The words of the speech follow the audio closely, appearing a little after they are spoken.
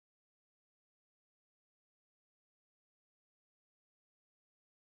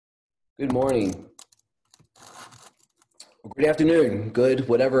Good morning. Good afternoon. Good,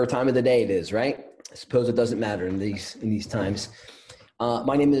 whatever time of the day it is, right? I suppose it doesn't matter in these times.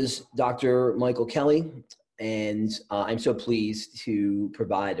 My name is Dr. Michael Kelly, and I'm so pleased to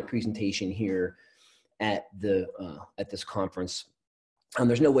provide a presentation here at this conference.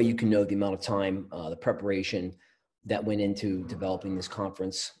 There's no way you can know the amount of time, the preparation that went into developing this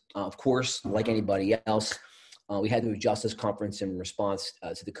conference. Of course, like anybody else, we had to adjust this conference in response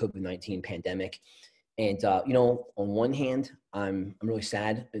to the COVID-19 pandemic. And, on one hand, I'm really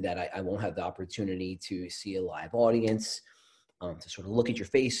sad that I won't have the opportunity to see a live audience, to sort of look at your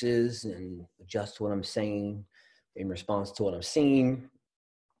faces and adjust what I'm saying in response to what I'm seeing,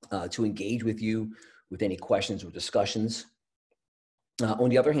 to engage with you with any questions or discussions. On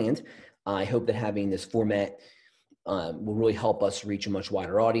the other hand, I hope that having this format will really help us reach a much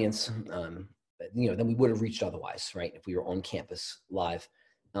wider audience, than we would have reached otherwise, right? If we were on campus live.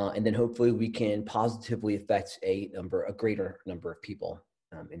 And then hopefully we can positively affect a greater number of people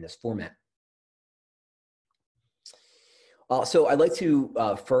in this format. So I'd like to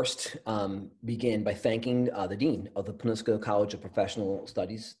first begin by thanking the Dean of the Peninsula College of Professional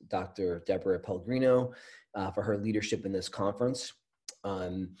Studies, Dr. Deborah Pellegrino, for her leadership in this conference.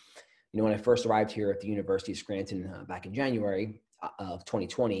 When I first arrived here at the University of Scranton back in January of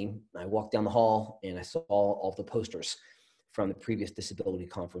 2020, I walked down the hall and I saw all of the posters from the previous disability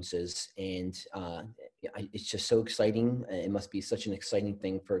conferences. And it's just so exciting. It must be such an exciting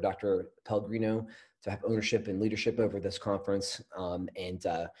thing for Dr. Pellegrino to have ownership and leadership over this conference. I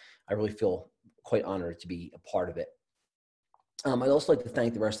really feel quite honored to be a part of it. I'd also like to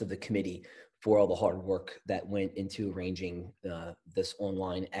thank the rest of the committee for all the hard work that went into arranging this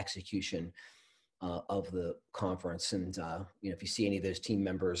online execution of the conference. And if you see any of those team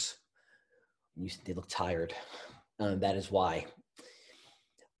members, they look tired. That is why.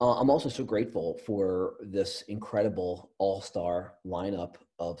 I'm also so grateful for this incredible all-star lineup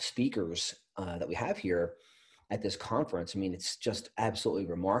of speakers that we have here at this conference. I mean, it's just absolutely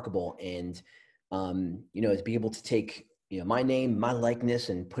remarkable. And, to be able to take, my name, my likeness,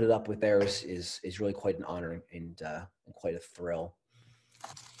 and put it up with theirs is really quite an honor and quite a thrill.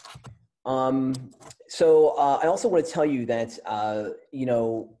 So I also want to tell you that,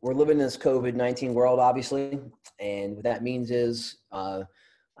 we're living in this COVID-19 world, obviously. And what that means is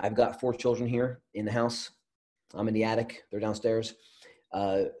I've got 4 children here in the house. I'm in the attic. They're downstairs.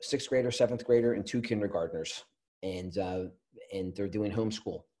 6th grader, 7th grader, and 2 kindergartners. And they're doing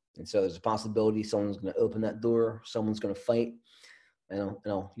homeschool. And so there's a possibility someone's going to open that door. Someone's going to fight. And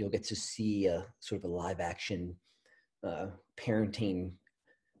you'll get to see sort of a live action parenting.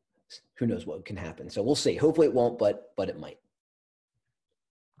 Who knows what can happen. So we'll see. Hopefully it won't, but it might.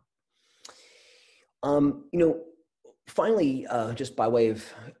 Finally, just by way of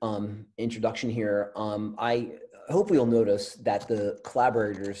introduction here, I hopefully you'll notice that the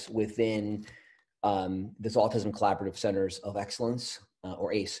collaborators within this Autism Collaborative Centers of Excellence,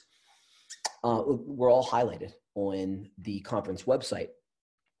 or ACE, were all highlighted on the conference website.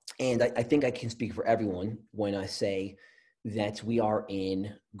 And I think I can speak for everyone when I say that we are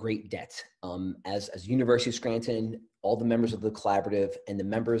in great debt. As University of Scranton, all the members of the collaborative and the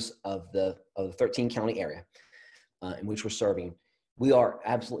members of the 13 county area in which we're serving, we are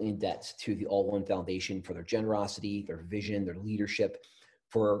absolutely in debt to the All One Foundation for their generosity, their vision, their leadership,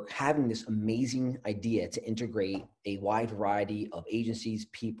 for having this amazing idea to integrate a wide variety of agencies,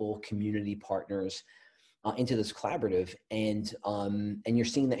 people, community partners into this collaborative. And you're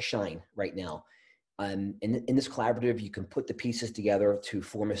seeing that shine right now. In this collaborative, you can put the pieces together to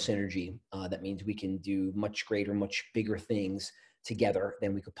form a synergy. That means we can do much greater, much bigger things together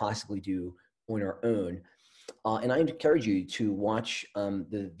than we could possibly do on our own. And I encourage you to watch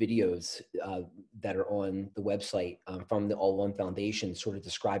the videos that are on the website from the All One Foundation, sort of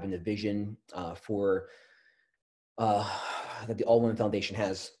describing the vision that the All One Foundation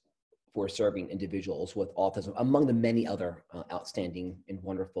has for serving individuals with autism, among the many other outstanding and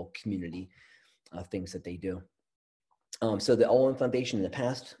wonderful community things that they do. So the All One Foundation in the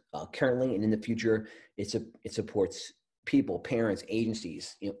past, currently, and in the future, it supports people, parents,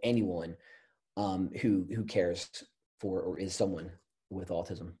 agencies, anyone who cares for or is someone with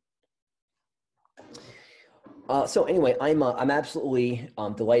autism. So anyway, I'm absolutely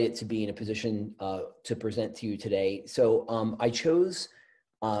delighted to be in a position to present to you today. So I chose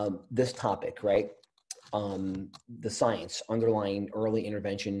this topic, right? The science underlying early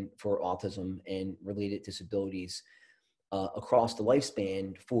intervention for autism and related disabilities across the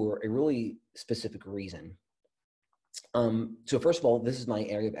lifespan for a really specific reason. So first of all, this is my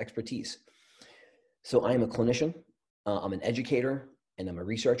area of expertise. So I am a clinician, I'm an educator, and I'm a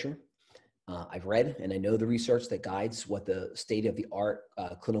researcher. I've read and I know the research that guides what the state of the art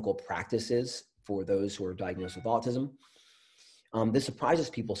clinical practice is for those who are diagnosed with autism. This surprises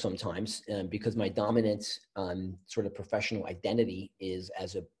people sometimes because my dominant sort of professional identity is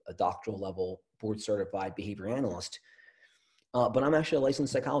as a doctoral level board certified behavior analyst, but I'm actually a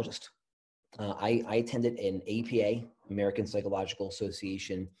licensed psychologist. I attended an APA, American Psychological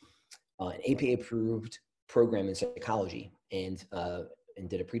Association, an APA approved program in psychology, and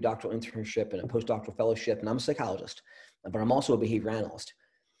did a pre-doctoral internship and a postdoctoral fellowship, and I'm a psychologist, but I'm also a behavior analyst.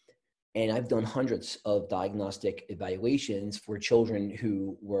 And I've done hundreds of diagnostic evaluations for children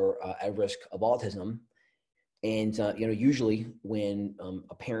who were at risk of autism. And, usually when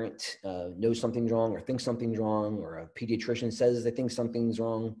a parent knows something's wrong or thinks something's wrong, or a pediatrician says they think something's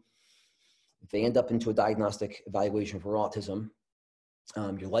wrong, if they end up into a diagnostic evaluation for autism,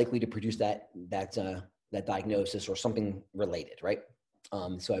 you're likely to produce that diagnosis or something related, right?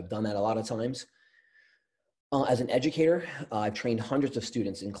 So I've done that a lot of times. As an educator, I've trained hundreds of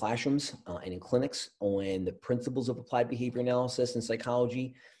students in classrooms and in clinics on the principles of applied behavior analysis and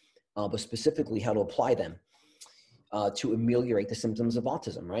psychology, but specifically how to apply them to ameliorate the symptoms of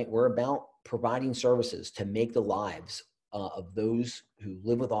autism, right? We're about providing services to make the lives of those who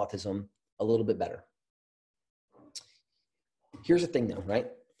live with autism a little bit better. Here's the thing though, right?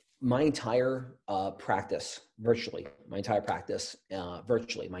 My entire practice, virtually, my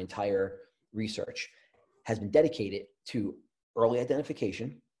entire research has been dedicated to early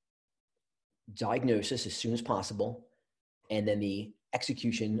identification, diagnosis as soon as possible, and then the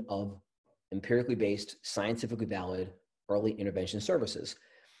execution of empirically based, scientifically valid early intervention services.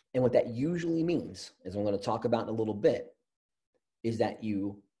 And what that usually means, as I'm going to talk about in a little bit, is that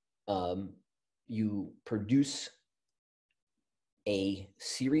you produce a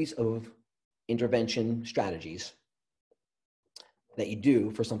series of intervention strategies that you do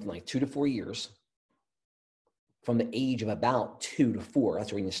for something like 2 to 4 years, from the age of about 2 to 4.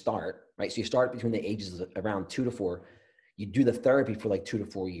 That's where you start, right? So you start between the ages of around 2 to 4. You do the therapy for like 2 to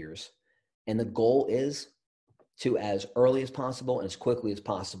 4 years. And the goal is to, as early as possible and as quickly as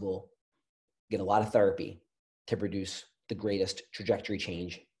possible, get a lot of therapy to produce the greatest trajectory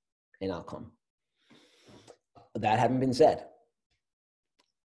change and outcome. That having been said,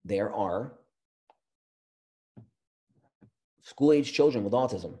 there are school-age children with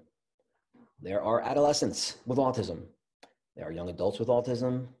autism. There are adolescents with autism. There are young adults with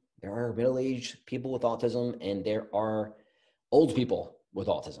autism. There are middle-aged people with autism, and there are old people with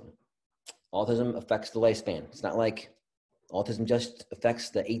autism. Autism affects the lifespan. It's not like autism just affects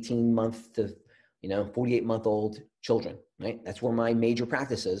the 18-month to 48-month-old children, right? That's where my major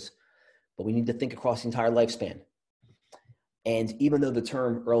practice is, but we need to think across the entire lifespan. And even though the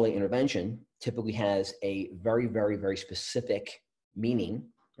term early intervention typically has a very, very, very specific meaning,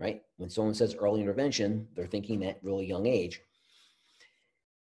 right? When someone says early intervention, they're thinking at really young age.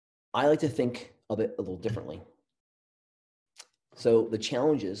 I like to think of it a little differently. So the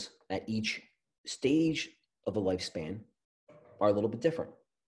challenges at each stage of the lifespan are a little bit different,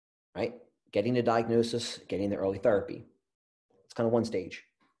 right? Getting a diagnosis, getting the early therapy, it's kind of one stage.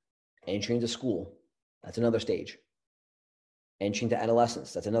 Entering to school, that's another stage. Entering to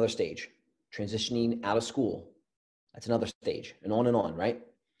adolescence, that's another stage. Transitioning out of school, that's another stage, and on, right?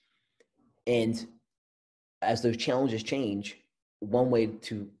 And as those challenges change, one way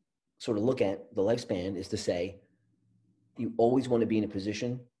to sort of look at the lifespan is to say, you always want to be in a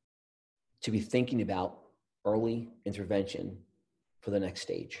position to be thinking about early intervention for the next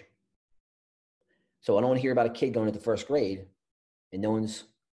stage. So I don't want to hear about a kid going into first grade and no one's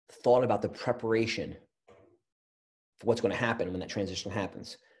thought about the preparation for what's going to happen when that transition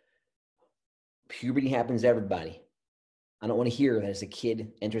happens. Puberty happens to everybody. I don't want to hear that as a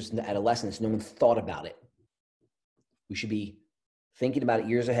kid enters into adolescence, no one thought about it. We should be thinking about it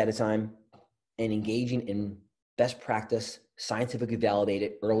years ahead of time and engaging in best practice, scientifically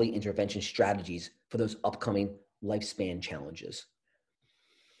validated early intervention strategies for those upcoming lifespan challenges.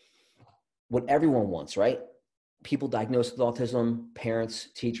 What everyone wants, right? People diagnosed with autism, parents,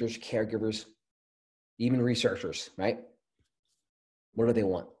 teachers, caregivers, even researchers, right? What do they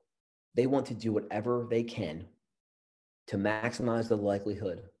want? They want to do whatever they can to maximize the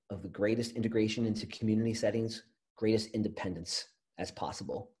likelihood of the greatest integration into community settings, greatest independence as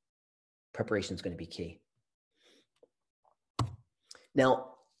possible. Preparation is going to be key.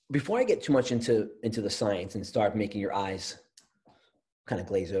 Now, before I get too much into the science and start making your eyes kind of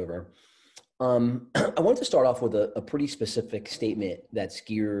glaze over, I wanted to start off with a pretty specific statement that's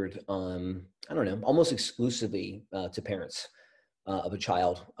geared, almost exclusively to parents of a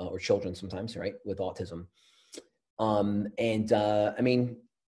child or children sometimes, right, with autism.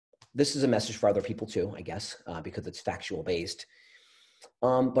 this is a message for other people too, I guess, because it's factual based.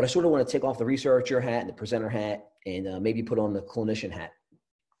 But I sort of want to take off the researcher hat and the presenter hat and maybe put on the clinician hat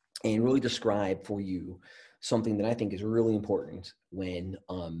and really describe for you something that I think is really important when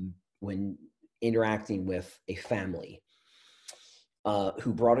interacting with a family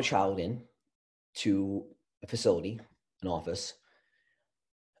who brought a child in to a facility, an office,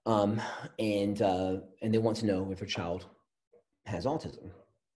 and they want to know if a child has autism.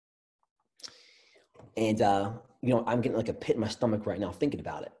 And I'm getting like a pit in my stomach right now thinking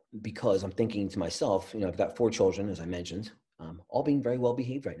about it, because I'm thinking to myself, I've got 4 children, as I mentioned, all being very well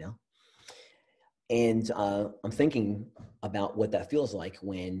behaved right now. And I'm thinking about what that feels like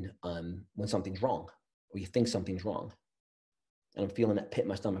when something's wrong, or you think something's wrong. And I'm feeling that pit in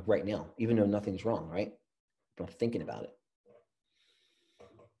my stomach right now, even though nothing's wrong, right? But I'm thinking about it.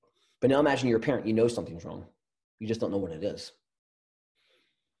 But now imagine you're a parent, you know something's wrong. You just don't know what it is.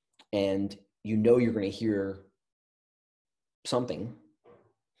 And you're going to hear something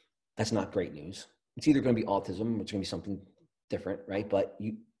that's not great news. It's either going to be autism, or it's going to be something different, right? But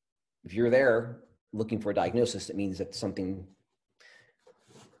if you're there looking for a diagnosis, it means that something's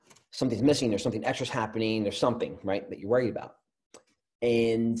missing, there's something extra's happening, there's something, right, that you're worried about.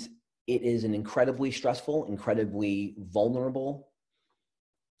 And it is an incredibly stressful, incredibly vulnerable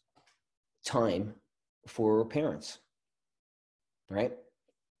time for parents, right?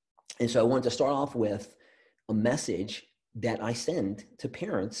 And so I wanted to start off with a message that I send to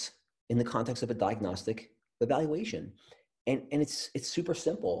parents in the context of a diagnostic evaluation. And it's super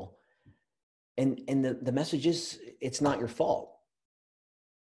simple. And the message is, it's not your fault.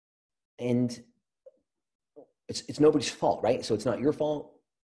 And it's nobody's fault, right? So it's not your fault.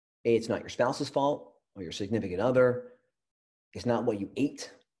 It's not your spouse's fault or your significant other. It's not what you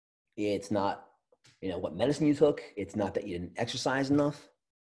ate. It's not, what medicine you took. It's not that you didn't exercise enough.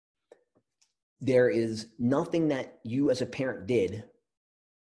 There is nothing that you as a parent did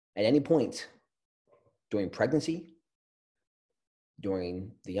at any point during pregnancy,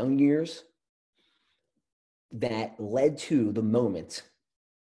 during the young years, that led to the moment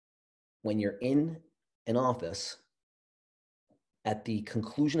when you're in an office at the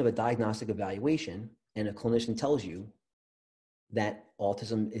conclusion of a diagnostic evaluation and a clinician tells you that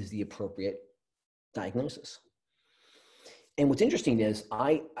autism is the appropriate diagnosis. And what's interesting is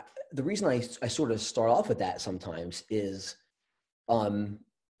the reason I sort of start off with that sometimes is,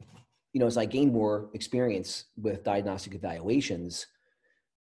 as I gain more experience with diagnostic evaluations,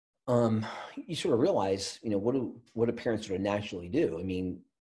 you sort of realize, what do parents sort of naturally do? I mean,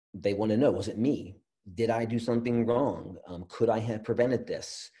 they want to know, was it me? Did I do something wrong? Could I have prevented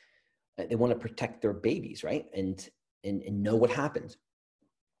this? They want to protect their babies, right? And know what happened.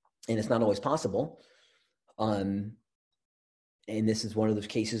 And it's not always possible. And this is one of those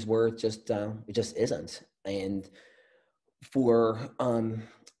cases where it just isn't. And for,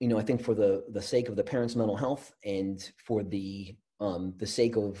 I think for the sake of the parents' mental health and for the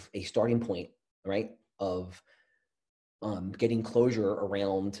sake of a starting point, right, of getting closure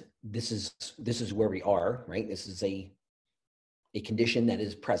around this is where we are, right? This is a condition that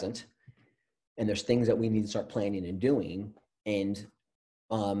is present, and there's things that we need to start planning and doing. And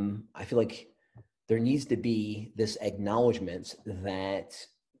I feel like there needs to be this acknowledgement that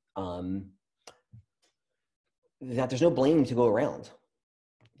that there's no blame to go around.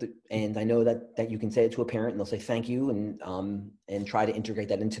 And I know that you can say it to a parent and they'll say thank you and try to integrate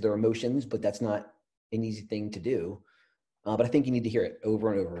that into their emotions, but that's not an easy thing to do. But I think you need to hear it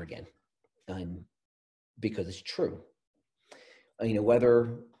over and over again because it's true.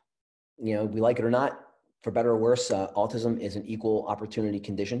 Whether we like it or not, for better or worse, autism is an equal opportunity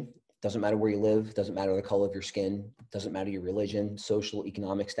condition. Doesn't matter where you live, doesn't matter the color of your skin, doesn't matter your religion, social,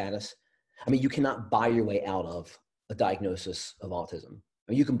 economic status. I mean, you cannot buy your way out of a diagnosis of autism.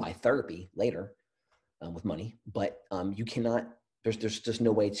 I mean, you can buy therapy later with money, but you cannot, there's just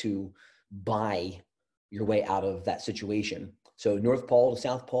no way to buy your way out of that situation. So North Pole to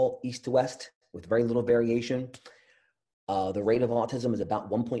South Pole, east to west, with very little variation, the rate of autism is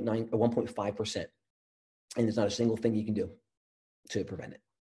about 1.9 or 1.5%. And there's not a single thing you can do to prevent it.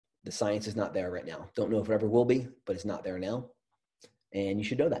 The science is not there right now. Don't know if it ever will be, but it's not there now. And you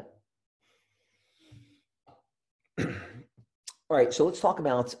should know that. All right, so let's talk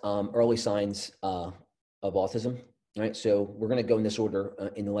about early signs of autism. All right, so we're going to go in this order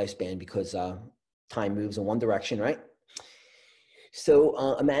in the lifespan because time moves in one direction, right?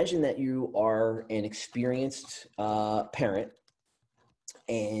 So imagine that you are an experienced parent,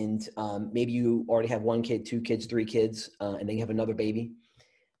 and maybe you already have 1 kid, 2 kids, 3 kids, and then you have another baby.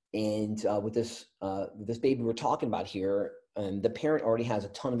 And with this baby we're talking about here, the parent already has a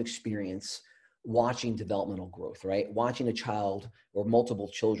ton of experience watching developmental growth, right? Watching a child or multiple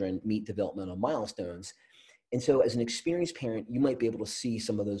children meet developmental milestones. And so as an experienced parent, you might be able to see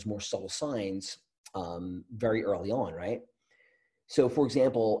some of those more subtle signs very early on, right? So for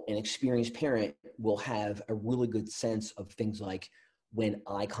example, an experienced parent will have a really good sense of things like when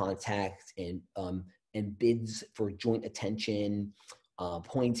eye contact and bids for joint attention,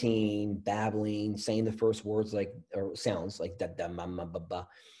 pointing, babbling, saying the first words like, or sounds like da da ma ma ba ba,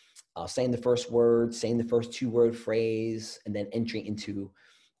 saying the first word, saying the first two-word phrase, and then entering into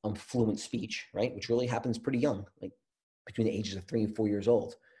fluent speech, right? Which really happens pretty young, like between the ages of 3 and 4 years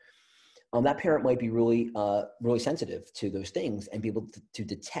old. That parent might be really, really sensitive to those things and be able to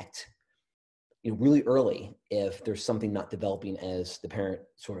detect, really early if there's something not developing as the parent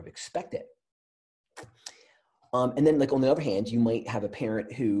sort of expected. And then like on the other hand, you might have a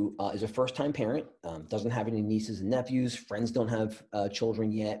parent who is a first-time parent, doesn't have any nieces and nephews, friends don't have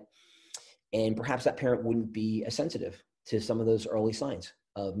children yet. And perhaps that parent wouldn't be as sensitive to some of those early signs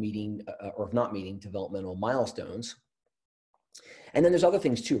of meeting or of not meeting developmental milestones. And then there's other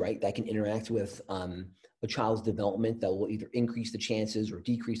things too, right, that can interact with a child's development that will either increase the chances or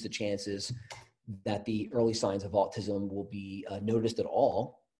decrease the chances that the early signs of autism will be noticed at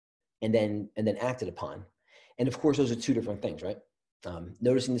all and then acted upon. And of course, those are two different things, right?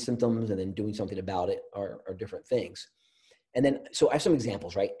 Noticing the symptoms and then doing something about it are different things. And then, so I have some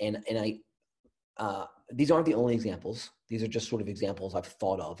examples, right? And these aren't the only examples. These are just sort of examples I've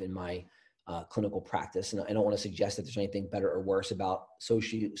thought of in my clinical practice. And I don't want to suggest that there's anything better or worse about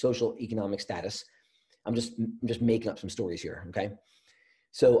social economic status. I'm just making up some stories here, okay?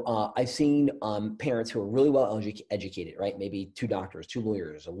 So I've seen parents who are really well educated, right? Maybe 2 doctors, 2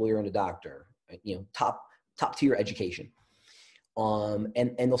 lawyers, a lawyer and a doctor, right? Top tier education.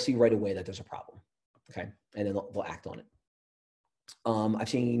 And they'll see right away that there's a problem, okay? And then they'll act on it. I've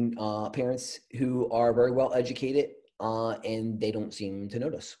seen parents who are very well educated and they don't seem to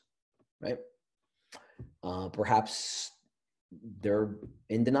notice, right? Perhaps they're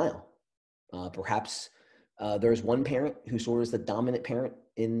in denial. Perhaps there's one parent who sort of is the dominant parent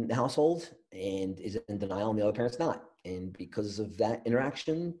in the household and is in denial and the other parent's not. And because of that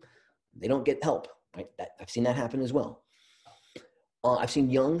interaction, they don't get help, right? I've seen that happen as well. I've seen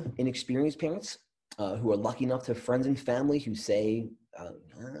young, inexperienced parents who are lucky enough to have friends and family who say,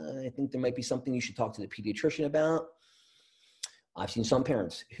 I think there might be something you should talk to the pediatrician about. I've seen some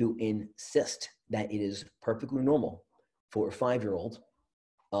parents who insist that it is perfectly normal for a 5-year-old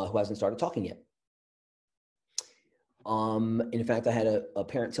who hasn't started talking yet. In fact, I had a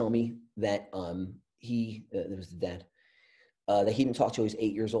parent tell me that it was the dad, that he didn't talk till he was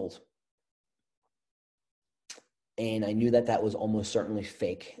 8 years old. And I knew that was almost certainly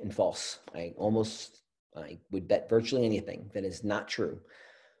fake and false. I would bet virtually anything that is not true,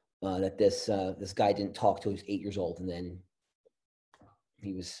 that this guy didn't talk till he was 8 years old. And then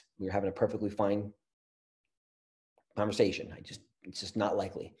we were having a perfectly fine conversation. It's just not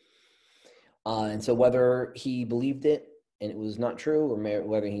likely. And so whether he believed it and it was not true, or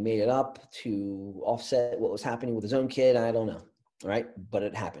whether he made it up to offset what was happening with his own kid, I don't know, right? But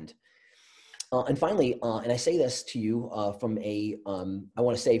it happened. And finally, and I say this to you from I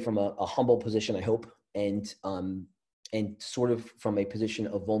want to say from a humble position, I hope, and sort of from a position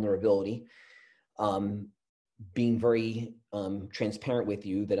of vulnerability, being very transparent with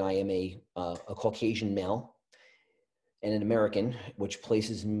you that I am a Caucasian male and an American, which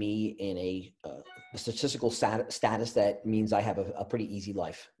places me in a statistical status that means I have a pretty easy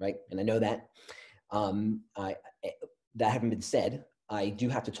life, right? And I know that. That having been said, I do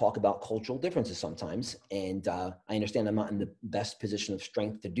have to talk about cultural differences sometimes, and I understand I'm not in the best position of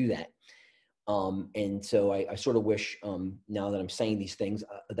strength to do that. And so I sort of wish, now that I'm saying these things,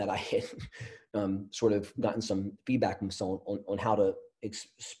 that I had sort of gotten some feedback from someone on how to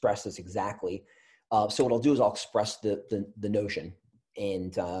express this exactly. So what I'll do is I'll express the notion,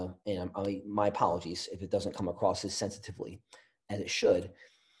 and my apologies if it doesn't come across as sensitively as it should.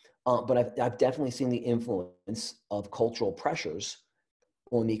 But I've definitely seen the influence of cultural pressures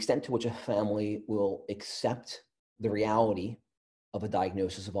on the extent to which a family will accept the reality of a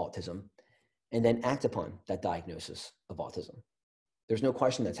diagnosis of autism and then act upon that diagnosis of autism. There's no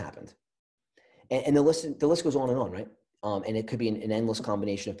question that's happened. And the list goes on, right? And it could be an endless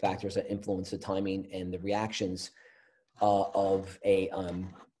combination of factors that influence the timing and the reactions of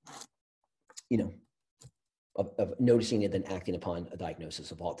noticing it and acting upon a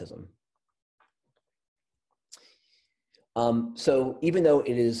diagnosis of autism. So even though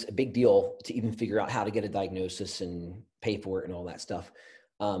it is a big deal to even figure out how to get a diagnosis and pay for it and all that stuff,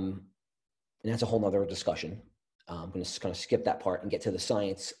 and that's a whole nother discussion, I'm going to kind of skip that part and get to the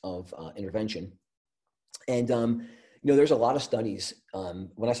science of intervention. And, there's a lot of studies.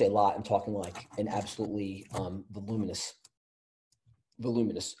 When I say a lot, I'm talking like an absolutely voluminous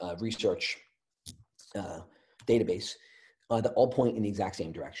research database that all point in the exact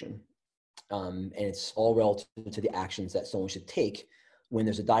same direction. And it's all relative to the actions that someone should take when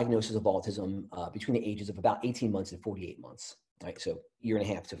there's a diagnosis of autism between the ages of about 18 months and 48 months, right? So year and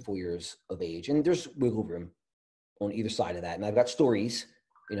a half to 4 years of age. And there's wiggle room on either side of that. And I've got stories,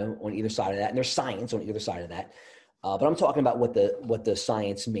 on either side of that. And there's science on either side of that. But I'm talking about what the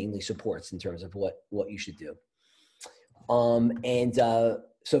science mainly supports in terms of what you should do.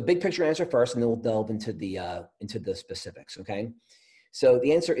 So big picture answer first, and then we'll delve into the specifics, okay? So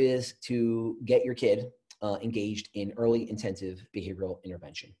the answer is to get your kid engaged in early intensive behavioral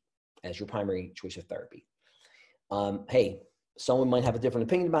intervention as your primary choice of therapy. Hey, someone might have a different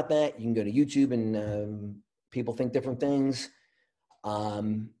opinion about that. You can go to YouTube and people think different things.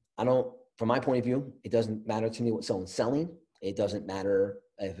 From my point of view, it doesn't matter to me what someone's selling. It doesn't matter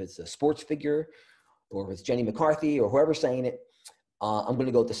if it's a sports figure or if it's Jenny McCarthy or whoever's saying it. I'm going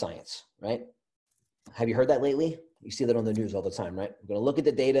to go with the science, right? Have you heard that lately? You see that on the news all the time, right? I'm going to look at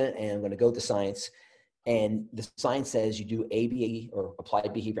the data and I'm going to go with the science. And the science says you do ABA, or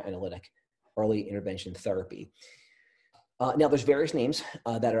Applied Behavior Analytic, early intervention therapy. Now, there's various names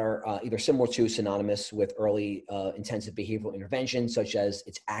that are either similar to, synonymous with early intensive behavioral intervention, such as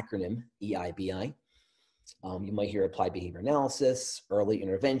its acronym, EIBI. You might hear Applied Behavior Analysis, Early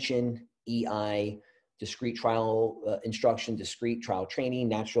Intervention, EI, Discrete Trial Instruction, Discrete Trial Training,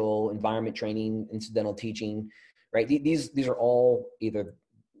 Natural Environment Training, Incidental Teaching, right? These are all either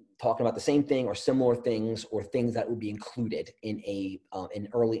talking about the same thing or similar things, or things that would be included in an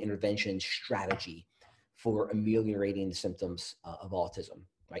early intervention strategy for ameliorating the symptoms of autism,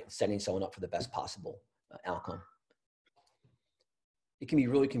 right? Setting someone up for the best possible outcome. It can be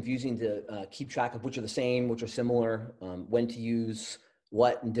really confusing to keep track of which are the same, which are similar, when to use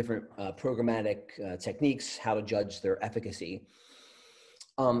what in different programmatic techniques, how to judge their efficacy.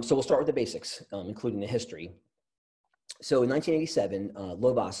 So we'll start with the basics, including the history. So in 1987,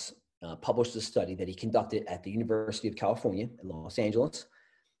 Lovas published a study that he conducted at the University of California in Los Angeles,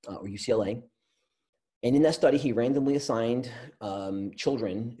 or UCLA. And in that study, he randomly assigned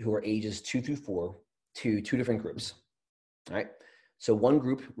children who were ages 2 through 4 to 2 different groups, all right? So one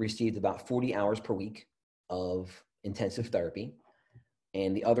group received about 40 hours per week of intensive therapy,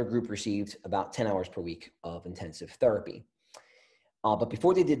 and the other group received about 10 hours per week of intensive therapy. But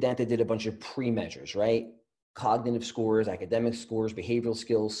before they did that, they did a bunch of pre-measures, right? Cognitive scores, academic scores, behavioral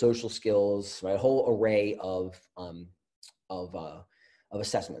skills, social skills, right? A whole array of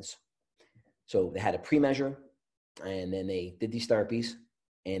assessments. So they had a pre-measure, and then they did these therapies,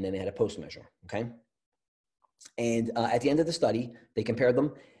 and then they had a post-measure, okay? And at the end of the study, they compared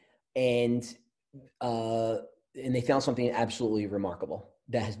them, and they found something absolutely remarkable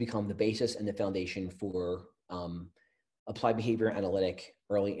that has become the basis and the foundation for applied behavior analytic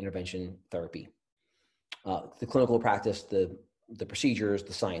early intervention therapy. The clinical practice, the procedures,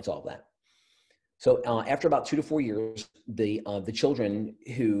 the science, all of that. So after about 2 to 4 years, the children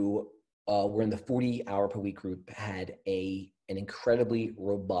who were in the 40-hour per week group had an incredibly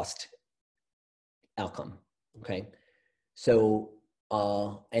robust outcome, okay? So,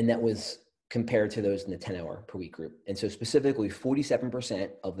 and that was compared to those in the 10-hour per week group. And so specifically 47%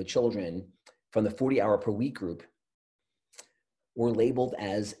 of the children from the 40-hour per week group were labeled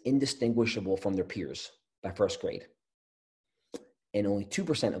as indistinguishable from their peers by first grade. And only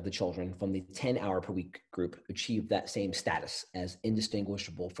 2% of the children from the 10-hour per week group achieved that same status as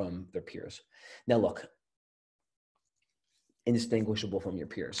indistinguishable from their peers. Now look, indistinguishable from your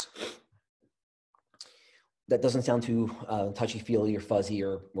peers. That doesn't sound too touchy-feely or fuzzy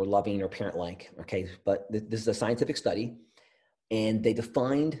or loving or parent-like, okay? But this is a scientific study, and they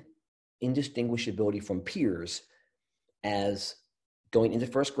defined indistinguishability from peers as going into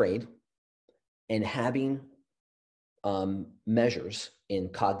first grade and having measures in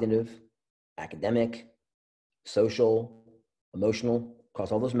cognitive, academic, social, emotional,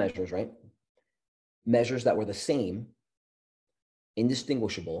 across all those measures, right? Measures that were the same,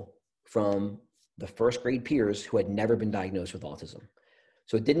 indistinguishable from the first grade peers who had never been diagnosed with autism.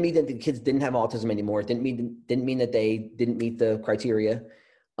 So it didn't mean that the kids didn't have autism anymore. It didn't mean that they didn't meet the criteria,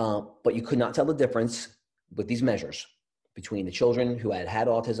 but you could not tell the difference with these measures between the children who had had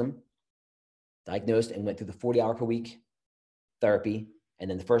autism, diagnosed and went through the 40-hour per week therapy, and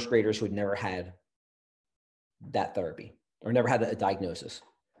then the first graders who had never had that therapy or never had a diagnosis.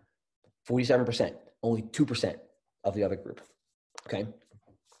 47%, only 2% of the other group, okay?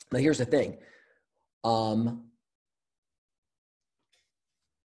 Now here's the thing.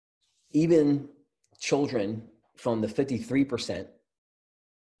 even children from the 53%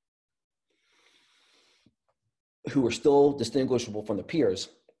 who were still distinguishable from the peers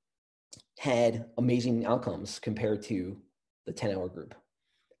had amazing outcomes compared to the 10-hour group.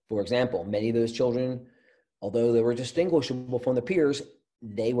 For example, many of those children, although they were distinguishable from the peers,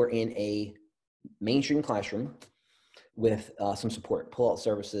 they were in a mainstream classroom with some support, pull-out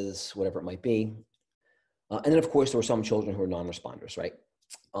services, whatever it might be. And then, of course, there were some children who were non-responders, right?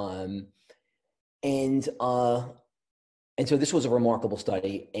 And so this was a remarkable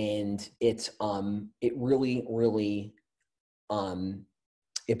study, and it really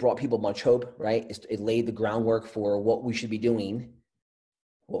it brought people much hope, right? It laid the groundwork for what we should be doing,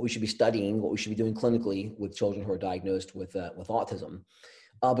 what we should be studying, what we should be doing clinically with children who are diagnosed with autism.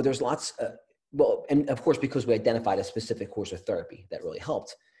 But there's lots, well, and of course, because we identified a specific course of therapy that really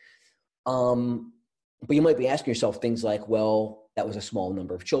helped. But you might be asking yourself things like, well, that was a small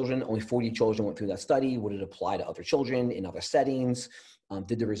number of children. Only 40 children went through that study. Would it apply to other children in other settings?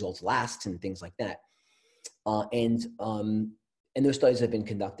 Did the results last, and things like that? And those studies have been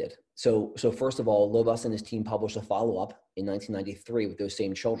conducted. So first of all, Lobos and his team published a follow-up in 1993 with those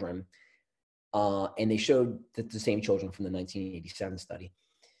same children. And they showed that the same children from the 1987 study.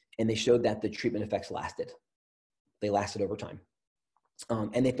 And they showed that the treatment effects lasted. They lasted over time.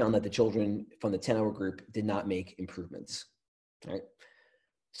 And they found that the children from the 10-hour group did not make improvements, right?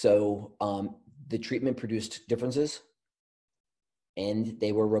 So the treatment produced differences, and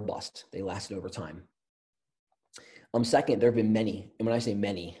they were robust. They lasted over time. Second, there have been many, and when I say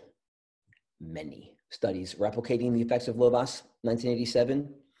many studies replicating the effects of Lobos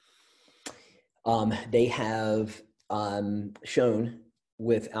 1987. They have shown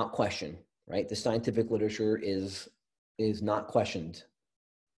without question, right? The scientific literature is not questioned.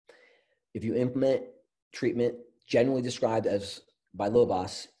 If you implement treatment generally described as by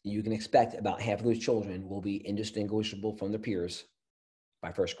Lobos, you can expect about half of those children will be indistinguishable from their peers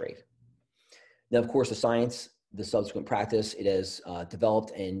by first grade. Now, of course, the science, the subsequent practice, it has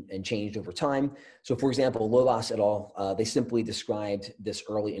developed and changed over time. So for example, Lobos et al., they simply described this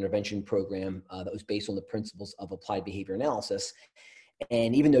early intervention program that was based on the principles of applied behavior analysis.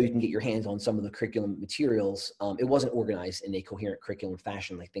 And even though you can get your hands on some of the curriculum materials, it wasn't organized in a coherent curriculum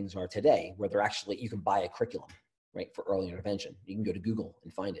fashion like things are today, where they're actually, you can buy a curriculum, right, for early intervention. You can go to Google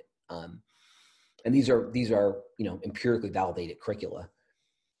and find it. And these are, empirically validated curricula.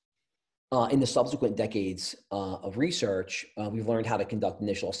 In the subsequent decades of research, we've learned how to conduct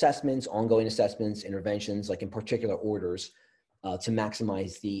initial assessments, ongoing assessments, interventions, like in particular orders, to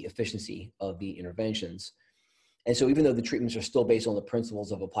maximize the efficiency of the interventions. And so even though the treatments are still based on the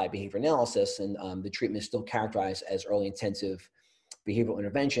principles of applied behavior analysis, and the treatment is still characterized as early intensive behavioral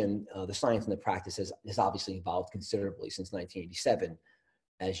intervention, the science and the practice has obviously evolved considerably since 1987,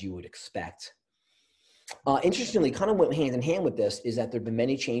 as you would expect. Interestingly, kind of went hand in hand with this is that there have been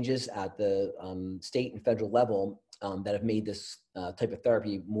many changes at the state and federal level that have made this type of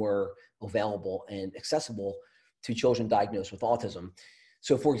therapy more available and accessible to children diagnosed with autism.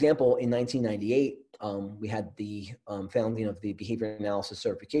 So for example, in 1998, we had the founding of the Behavior Analysis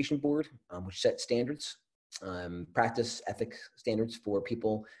Certification Board, which set standards, practice ethics standards for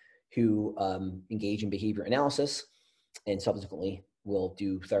people who engage in behavior analysis and subsequently will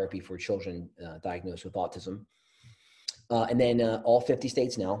do therapy for children diagnosed with autism. And then all 50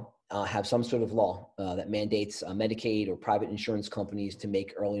 states now have some sort of law that mandates Medicaid or private insurance companies to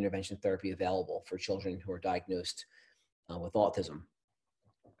make early intervention therapy available for children who are diagnosed with autism.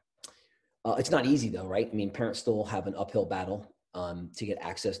 It's not easy though, right? I mean, parents still have an uphill battle to get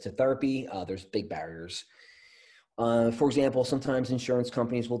access to therapy. There's big barriers. For example, sometimes insurance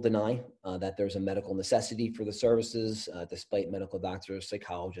companies will deny that there's a medical necessity for the services, despite medical doctors,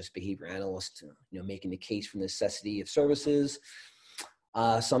 psychologists, behavior analysts, making the case for the necessity of services.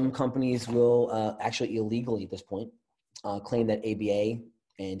 Some companies will actually illegally at this point claim that ABA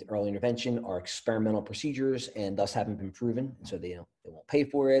and early intervention are experimental procedures and thus haven't been proven, so they won't pay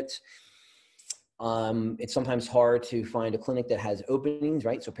for it. It's sometimes hard to find a clinic that has openings,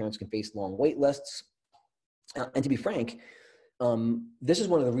 right? So parents can face long wait lists. And to be frank, this is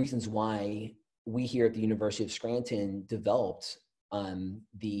one of the reasons why we here at the University of Scranton developed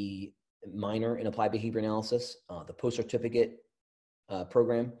the minor in applied behavior analysis, the post-certificate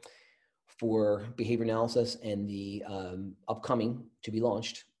program for behavior analysis, and the upcoming, to be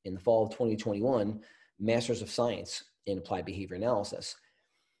launched in the fall of 2021, Masters of Science in Applied Behavior Analysis.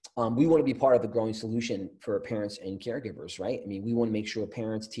 We want to be part of the growing solution for parents and caregivers, right? I mean, we want to make sure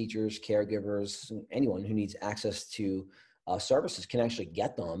parents, teachers, caregivers, anyone who needs access to services can actually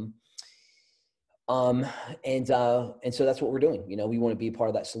get them Um, and so that's what we're doing. You know, we want to be a part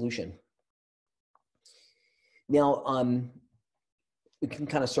of that solution. Now, we can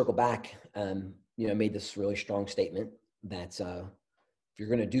kind of circle back. You know, I made this really strong statement that if you're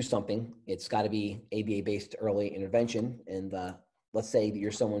going to do something, it's got to be ABA-based early intervention. And let's say that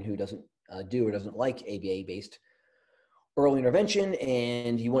you're someone who doesn't do or doesn't like ABA-based early intervention,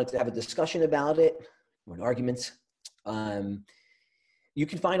 and you want to have a discussion about it or an argument. You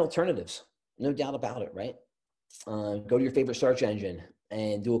can find alternatives, no doubt about it, right? Go to your favorite search engine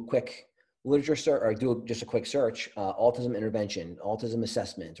and do a quick literature search, or do just a quick search, autism intervention, autism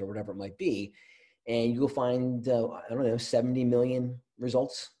assessment, or whatever it might be. And you'll find, I don't know, 70 million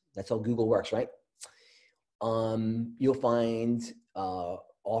results. That's how Google works, right? You'll find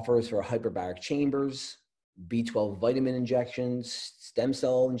offers for hyperbaric chambers, B12 vitamin injections, stem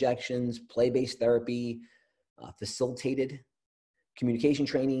cell injections, play-based therapy, facilitated communication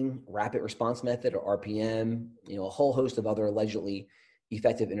training, rapid response method, or RPM, you know, a whole host of other allegedly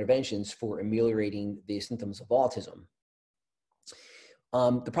effective interventions for ameliorating the symptoms of autism.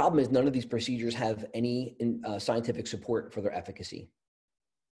 The problem is none of these procedures have any scientific support for their efficacy.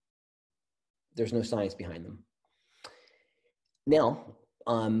 There's no science behind them. Now,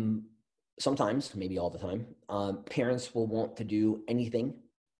 sometimes, maybe all the time, parents will want to do anything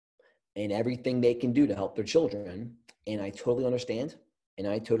and everything they can do to help their children. And I totally understand, and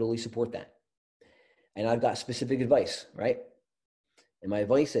I totally support that. And I've got specific advice, right? And my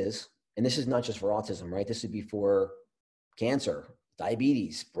advice is, and this is not just for autism, right? This would be for cancer,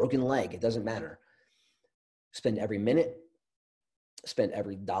 diabetes, broken leg, it doesn't matter. Spend every minute, spend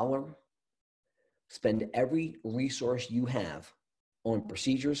every dollar, spend every resource you have on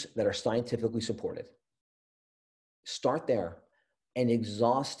procedures that are scientifically supported. Start there and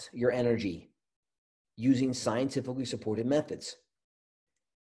exhaust your energy using scientifically supported methods.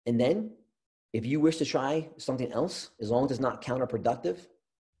 And then, if you wish to try something else, as long as it's not counterproductive,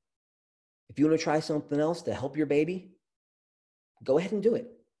 if you want to try something else to help your baby, go ahead and do it.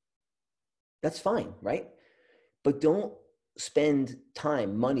 That's fine, right? But don't spend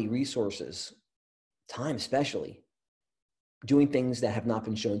time, money, resources, time especially, doing things that have not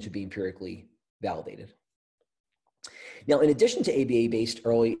been shown to be empirically validated. Now, in addition to ABA-based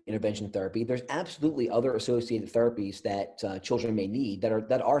early intervention therapy, there's absolutely other associated therapies that children may need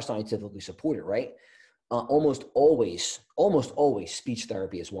that are scientifically supported, right? Almost always speech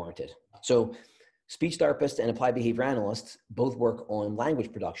therapy is warranted. So speech therapists and applied behavior analysts both work on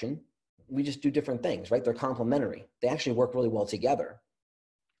language production. We just do different things, right? They're complementary. They actually work really well together.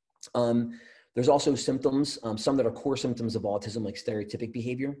 There's also symptoms, some that are core symptoms of autism, like stereotypic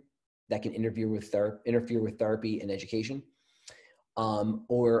behavior, that can interfere with therapy and education,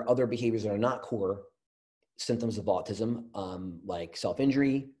 or other behaviors that are not core symptoms of autism, like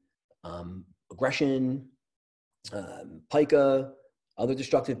self-injury, aggression, pica, other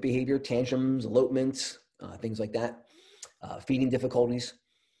destructive behavior, tantrums, elopements, things like that, feeding difficulties.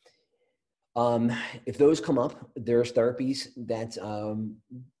 If those come up, there's therapies that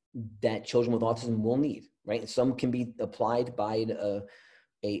children with autism will need, right? Some can be applied by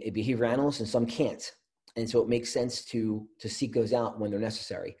a behavior analyst and some can't. And so it makes sense to seek those out when they're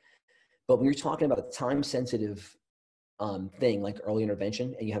necessary. But when you're talking about a time-sensitive thing like early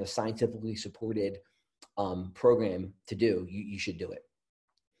intervention, and you have a scientifically supported program to do, you should do it.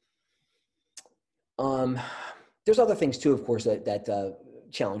 There's other things too, of course, that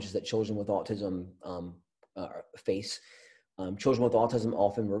challenges that children with autism face. Children with autism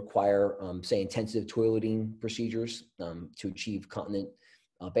often require, say, intensive toileting procedures to achieve continent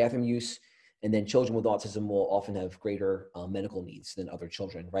bathroom use. And then children with autism will often have greater medical needs than other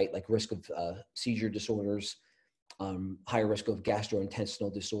children, right? Like risk of seizure disorders, higher risk of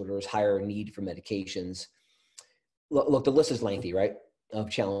gastrointestinal disorders, higher need for medications. Look, the list is lengthy, right, of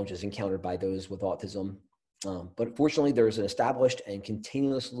challenges encountered by those with autism. But fortunately, there's an established and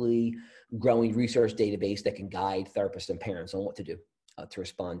continuously growing research database that can guide therapists and parents on what to do to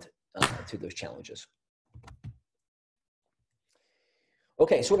respond to those challenges.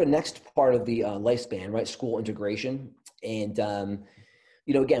 Okay, sort of next part of the lifespan, right? School integration. And,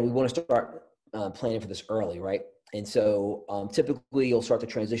 you know, again, we want to start planning for this early, right? And so typically you'll start to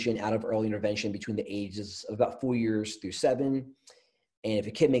transition out of early intervention between the ages of about 4 years through 7. And if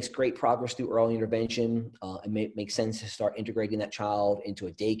a kid makes great progress through early intervention, it makes sense to start integrating that child into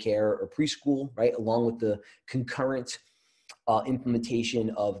a daycare or preschool, right? Along with the concurrent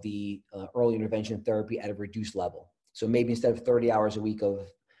implementation of the early intervention therapy at a reduced level. So maybe instead of 30 hours a week of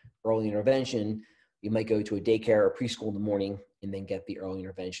early intervention, you might go to a daycare or preschool in the morning and then get the early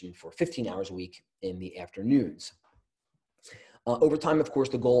intervention for 15 hours a week in the afternoons. Over time, of course,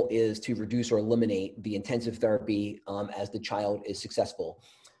 the goal is to reduce or eliminate the intensive therapy as the child is successful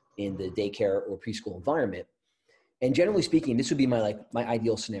in the daycare or preschool environment. And generally speaking, this would be my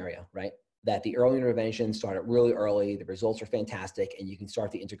ideal scenario, right? That the early intervention started really early, the results are fantastic, and you can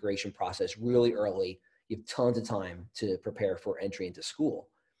start the integration process really early. You have tons of time to prepare for entry into school.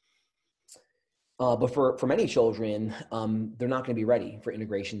 But for many children, they're not going to be ready for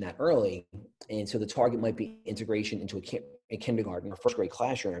integration that early. And so the target might be integration into a kindergarten or first grade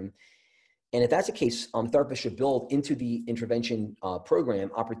classroom. And if that's the case, therapists should build into the intervention program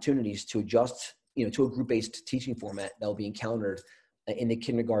opportunities to adjust, to a group-based teaching format that will be encountered in the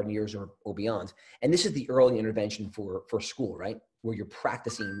kindergarten years or beyond. And this is the early intervention for school, right? Where you're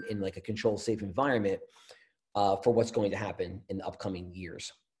practicing in like a controlled, safe environment for what's going to happen in the upcoming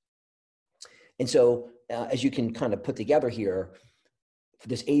years. And so as you can kind of put together here, for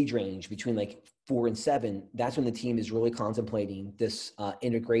this age range between like 4 and 7, that's when the team is really contemplating this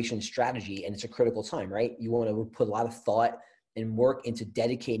integration strategy, and it's a critical time, right? You want to put a lot of thought and work into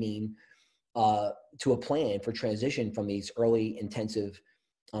dedicating to a plan for transition from these early intensive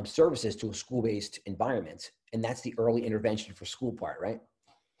services to a school-based environment. And that's the early intervention for school part, right?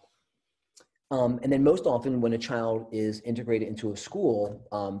 And then most often when a child is integrated into a school,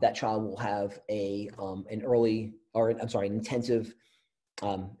 that child will have an intensive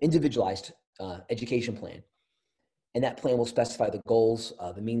individualized education plan. And that plan will specify the goals,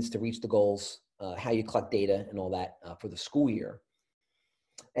 the means to reach the goals, how you collect data and all that for the school year.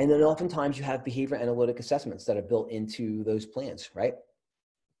 And then oftentimes you have behavior analytic assessments that are built into those plans, right?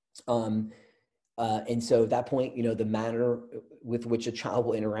 And so at that point, the manner with which a child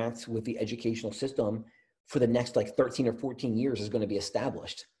will interact with the educational system for the next like 13 or 14 years is going to be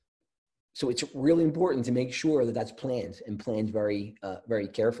established. So it's really important to make sure that that's planned very, very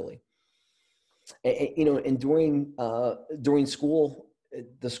carefully. And during school,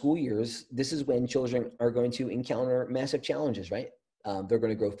 the school years, this is when children are going to encounter massive challenges, right? They're going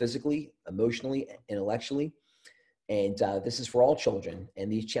to grow physically, emotionally, intellectually. And this is for all children. And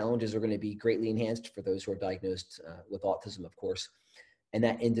these challenges are going to be greatly enhanced for those who are diagnosed with autism, of course. And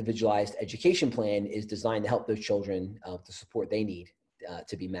that individualized education plan is designed to help those children the support they need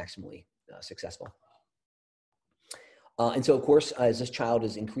to be maximally successful. And so, of course, as this child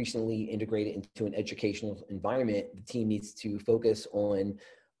is increasingly integrated into an educational environment, the team needs to focus on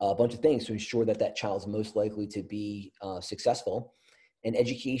a bunch of things to ensure that that child is most likely to be successful. And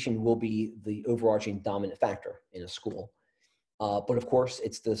education will be the overarching dominant factor in a school. But of course,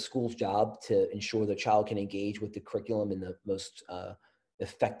 it's the school's job to ensure the child can engage with the curriculum in the most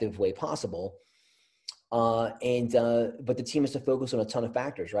effective way possible. But the team has to focus on a ton of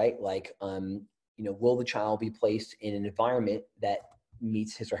factors, right? Like, will the child be placed in an environment that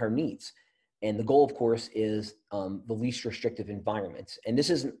meets his or her needs? And the goal, of course, is the least restrictive environment. And this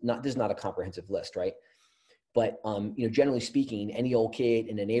is not a comprehensive list, right? But, generally speaking, any old kid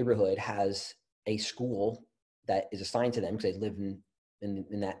in a neighborhood has a school that is assigned to them because they live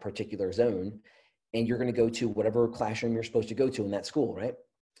in that particular zone. And you're going to go to whatever classroom you're supposed to go to in that school, right?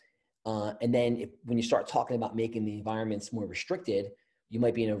 And then when you start talking about making the environments more restricted, you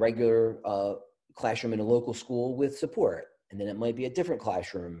might be in a regular classroom in a local school with support. And then it might be a different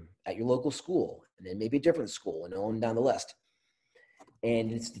classroom at your local school, and then maybe a different school, and on down the list.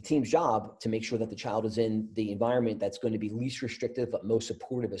 And it's the team's job to make sure that the child is in the environment that's going to be least restrictive, but most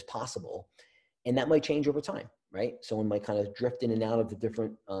supportive as possible. And that might change over time, right? Someone might kind of drift in and out of the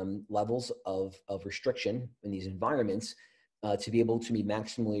different levels of restriction in these environments to be able to be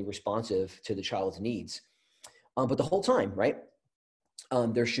maximally responsive to the child's needs. But the whole time, right?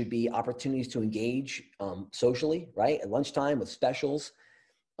 There should be opportunities to engage socially, right? At lunchtime with specials,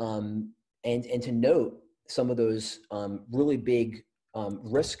 and to note some of those really big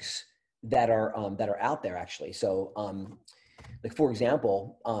risks that are out there actually. So like for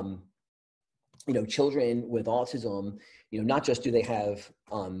example, children with autism, not just do they have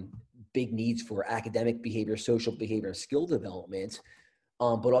big needs for academic behavior, social behavior, and skill development,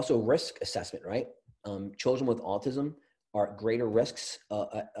 but also risk assessment, right? Children with autism are at greater risks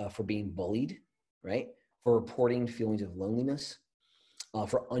for being bullied, right? For reporting feelings of loneliness,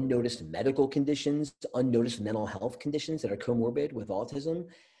 for unnoticed medical conditions, unnoticed mental health conditions that are comorbid with autism.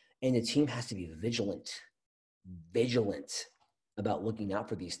 And the team has to be vigilant about looking out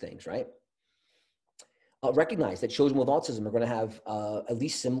for these things, right? Recognize that children with autism are going to have at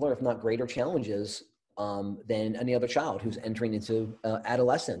least similar, if not greater challenges than any other child who's entering into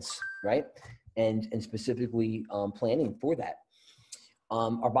adolescence, right? And specifically planning for that.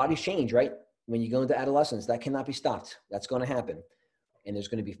 Our bodies change, right? When you go into adolescence, that cannot be stopped. That's going to happen. And there's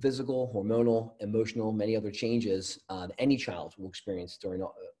going to be physical, hormonal, emotional, many other changes that any child will experience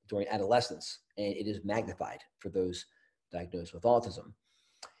during adolescence. And it is magnified for those diagnosed with autism.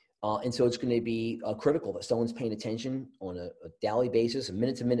 And so it's going to be critical that someone's paying attention on a daily basis, a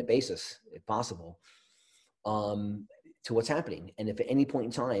minute-to-minute basis, if possible, to what's happening. And if at any point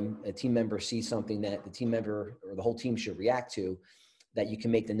in time a team member sees something that the team member or the whole team should react to, that you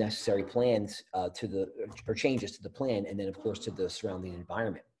can make the necessary plans or changes to the plan, and then of course to the surrounding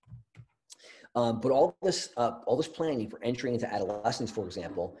environment. But all this planning for entering into adolescence, for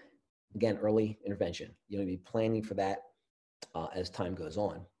example, again, early intervention. You're going to be planning for that as time goes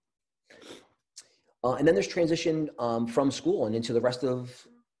on. And then there's transition from school and into the rest of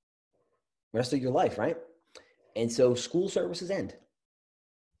your life, right? And so school services end.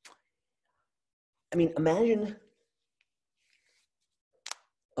 I mean, imagine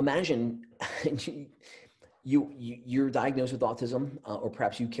you're diagnosed with autism, or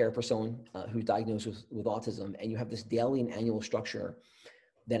perhaps you care for someone who's diagnosed with autism, and you have this daily and annual structure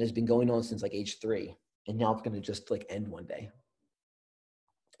that has been going on since like age 3, and now it's going to just like end one day.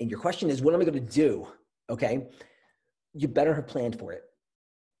 And your question is, what am I going to do? Okay, you better have planned for it.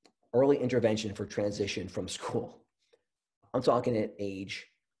 Early intervention for transition from school. I'm talking at age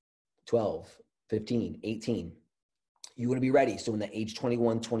 12, 15, 18. You want to be ready. So when that age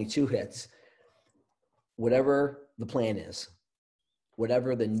 21, 22 hits, whatever the plan is,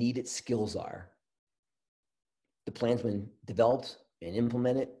 whatever the needed skills are, the plan's been developed and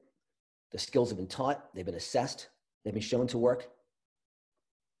implemented. The skills have been taught. They've been assessed. They've been shown to work.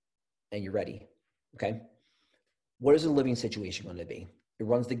 And you're ready. Okay. What is the living situation going to be? It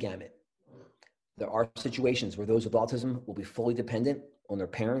runs the gamut. There are situations where those with autism will be fully dependent on their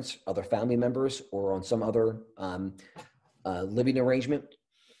parents, other family members, or on some other living arrangement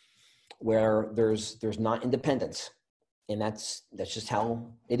where there's not independence. And that's just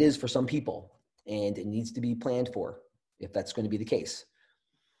how it is for some people. And it needs to be planned for if that's going to be the case.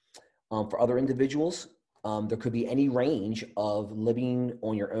 For other individuals, there could be any range of living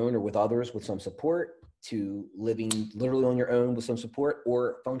on your own or with others with some support, to living literally on your own with some support,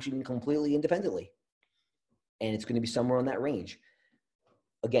 or functioning completely independently. And it's going to be somewhere on that range.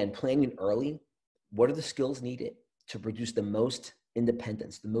 Again, planning early, what are the skills needed to produce the most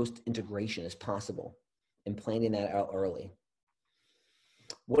independence, the most integration as possible, and planning that out early.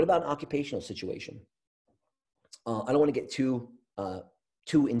 What about an occupational situation? I don't want to get too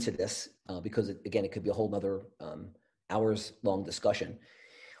into this because again, it could be a whole nother hours long discussion.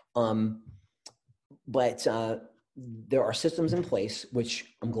 But there are systems in place,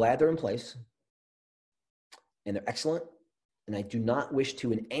 which I'm glad they're in place, and they're excellent, and I do not wish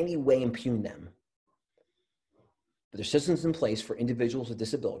to in any way impugn them. But there's systems in place for individuals with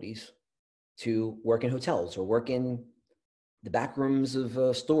disabilities to work in hotels or work in the back rooms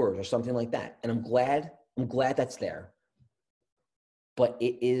of stores or something like that. And I'm glad that's there. But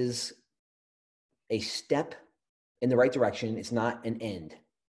it is a step in the right direction. It's not an end.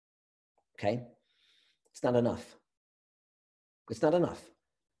 Okay? It's not enough. It's not enough.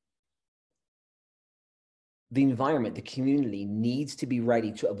 The environment, the community needs to be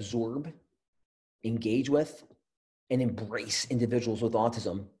ready to absorb, engage with, and embrace individuals with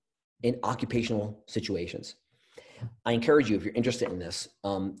autism in occupational situations. I encourage you, if you're interested in this,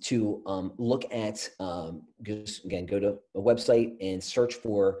 to look at, just again, go to a website and search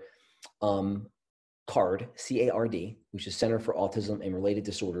for CARD, C-A-R-D, which is Center for Autism and Related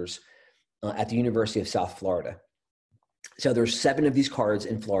Disorders at the University of South Florida. So there's 7 of these cards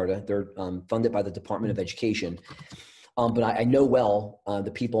in Florida. They're funded by the Department of Education. But I know well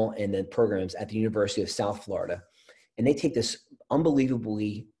the people and the programs at the University of South Florida. And they take this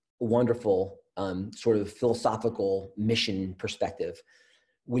unbelievably wonderful sort of philosophical mission perspective,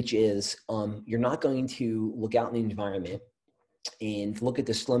 which is you're not going to look out in the environment and look at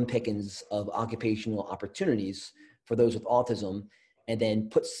the slim pickings of occupational opportunities for those with autism and then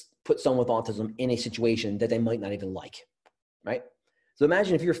put someone with autism in a situation that they might not even like, right? So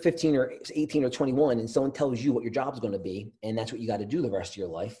imagine if you're 15 or 18 or 21 and someone tells you what your job's going to be and that's what you got to do the rest of your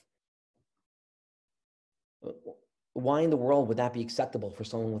life. Why in the world would that be acceptable for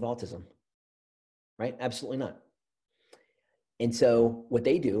someone with autism? Right? Absolutely not. And so what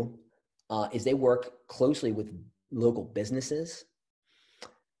they do is they work closely with local businesses.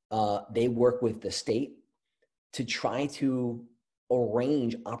 They work with the state to try to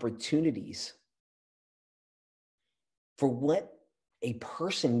arrange opportunities for what a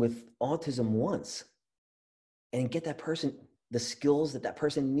person with autism wants and get that person the skills that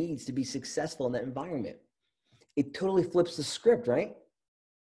person needs to be successful in that environment. It totally flips the script, right?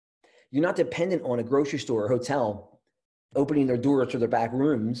 You're not dependent on a grocery store or hotel opening their doors to their back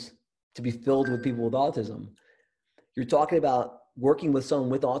rooms to be filled with people with autism. You're talking about working with someone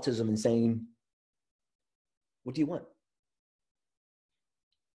with autism and saying, what do you want?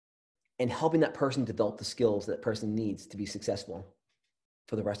 And helping that person develop the skills that person needs to be successful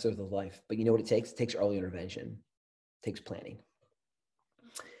for the rest of their life. But you know what it takes? It takes early intervention. It takes planning.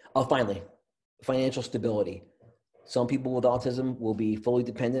 Finally, financial stability. Some people with autism will be fully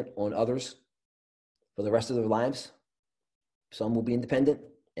dependent on others for the rest of their lives. Some will be independent,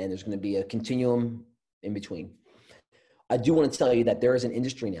 and there's going to be a continuum in between. I do want to tell you that there is an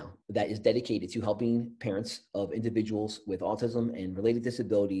industry now that is dedicated to helping parents of individuals with autism and related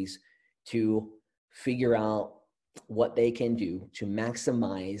disabilities to figure out what they can do to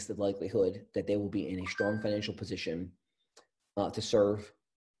maximize the likelihood that they will be in a strong financial position to serve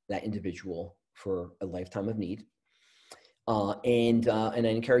that individual for a lifetime of need. And I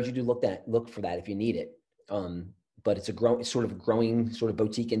encourage you to look for that if you need it. But it's a sort of growing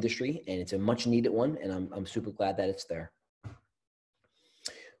boutique industry, and it's a much needed one. And I'm super glad that it's there.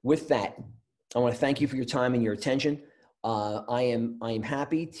 With that, I want to thank you for your time and your attention. I am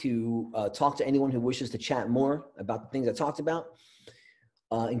happy to talk to anyone who wishes to chat more about the things I talked about,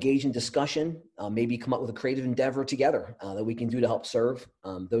 engage in discussion, maybe come up with a creative endeavor together that we can do to help serve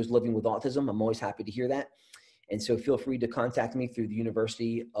those living with autism. I'm always happy to hear that. And so feel free to contact me through the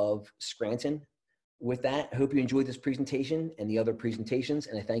University of Scranton. With that, I hope you enjoyed this presentation and the other presentations,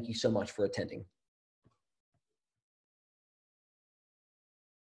 and I thank you so much for attending.